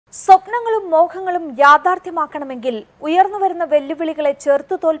സ്വപ്നങ്ങളും മോഹങ്ങളും യാഥാർത്ഥ്യമാക്കണമെങ്കിൽ ഉയർന്നുവരുന്ന വെല്ലുവിളികളെ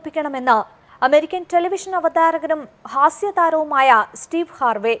ചെറുത്തു തോൽപ്പിക്കണമെന്ന് American television അവതാരകനും ഹാസ്യതാരവുമായ Steve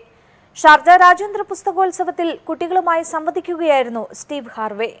Harvey. Sharjah രാജ്യാന്തര പുസ്തകോത്സവത്തിൽ കുട്ടികളുമായി സംവദിക്കുകയായിരുന്നു സ്റ്റീവ്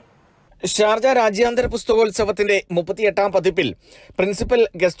ഹാർവേ. ഷാർജ രാജ്യാന്തര പുസ്തകോത്സവത്തിന്റെ 38ാം പതിപ്പിൽ principal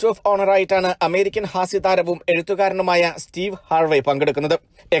guest of ഓണറായിട്ടാണ് American ഹാസ്യതാരവും എഴുത്തുകാരനുമായ Steve Harvey പങ്കെടുക്കുന്നത്.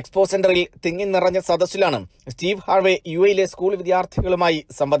 എക്സ്പോ സെന്ററിൽ തിങ്ങി നിറഞ്ഞ സദസ്സിലാണ് സ്റ്റീവ് ഹാർവേ യുഎയിലെ സ്കൂൾ വിദ്യാർത്ഥികളുമായി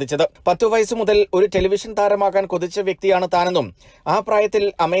സംവദിച്ചത്. 10 വയസ്സ് മുതൽ ഒരു ടെലിവിഷൻ താരമാകാൻ കൊതിച്ച വ്യക്തിയാണ് താനെന്നും ആ പ്രായത്തിൽ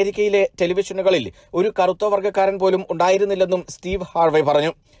അമേരിക്കയിലെ ടെലിവിഷനുകളിൽ ഒരു കറുത്ത വർഗ്ഗക്കാരൻ പോലും ഉണ്ടായിരുന്നില്ലെന്നും സ്റ്റീവ് ഹാർവേ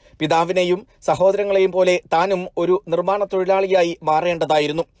പറഞ്ഞു. പിതാവിനെയും സഹോദരങ്ങളെയും പോലെ താനും ഒരു നിർമ്മാണ തൊഴിലാളിയായി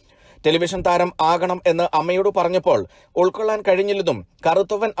മാറേണ്ടതായിരുന്നു. ടെലിവിഷൻ താരം ആകണം എന്ന് അമ്മയോട് പറഞ്ഞപ്പോൾ ഉൾക്കൊള്ളാൻ കഴിഞ്ഞില്ലെന്നും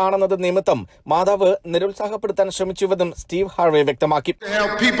കറുത്തവൻ ആണെന്നത് നിമിത്തം മാതാവ് നിരുത്സാഹപ്പെടുത്താൻ ശ്രമിച്ചുവെന്നും സ്റ്റീവ് ഹാർവേ വ്യക്തമാക്കി.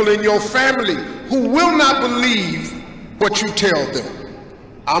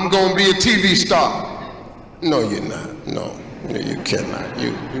 I'm going to be a TV star. No, you're not. No, you cannot.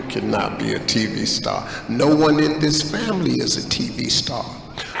 You cannot be a TV star. No one in this family is a TV star.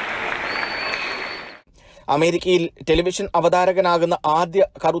 അമേരിക്കയിൽ ടെലിവിഷൻ അവതാരകനാകുന്ന ആദ്യ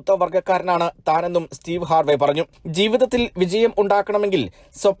കറുത്ത വർഗ്ഗക്കാരനാണ് താനെന്നും Steve Harvey പറഞ്ഞു. ജീവിതത്തിൽ വിജയം ഉണ്ടാക്കണമെങ്കിൽ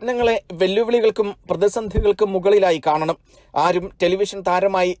സ്വപ്നങ്ങളെ വെല്ലുവിളികൾക്കും പ്രതിസന്ധികൾക്കും മുകളിലായി കാണണം. ആരും ടെലിവിഷൻ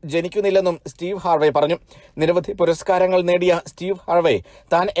താരമായി ജനിക്കുന്നില്ലെന്നും സ്റ്റീവ് ഹാർവേ പറഞ്ഞു. നിരവധി പുരസ്കാരങ്ങൾ നേടിയ സ്റ്റീവ് ഹാർവേ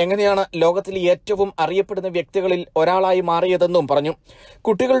താൻ എങ്ങനെയാണ് ലോകത്തിലെ ഏറ്റവും അറിയപ്പെടുന്ന വ്യക്തികളിൽ ഒരാളായി മാറിയതെന്നും പറഞ്ഞു.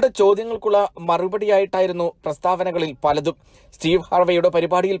 കുട്ടികളുടെ ചോദ്യങ്ങൾക്കുള്ള മറുപടിയായിട്ടായിരുന്നു പ്രസ്താവനകളിൽ പലതും. സ്റ്റീവ് ഹാർവേയുടെ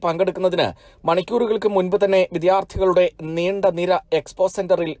പരിപാടിയിൽ പങ്കെടുക്കുന്നതിന് മണിക്കൂറുകൾക്ക് മുൻപ് തന്നെ വിദ്യാർത്ഥികളുടെ നീണ്ട നിര എക്സ്പോ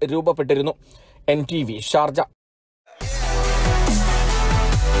സെന്ററിൽ രൂപപ്പെട്ടിരുന്നു. NTV Sharjah.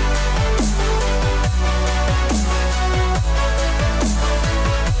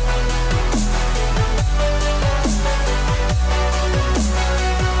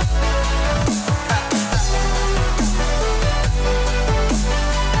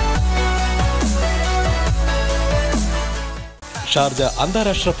 ഷാർജ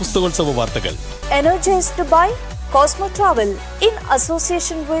അന്താരാഷ്ട്ര പുസ്തകോത്സവ വാർത്തകൾ. Energized by Cosmo Travel in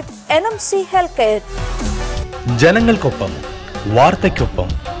association with NMC Healthcare. ജനങ്ങൾക്കൊപ്പം വാർത്തയ്ക്കൊപ്പം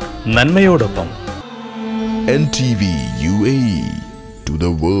നന്മയോടൊപ്പം. NTV UAE to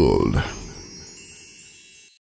the world.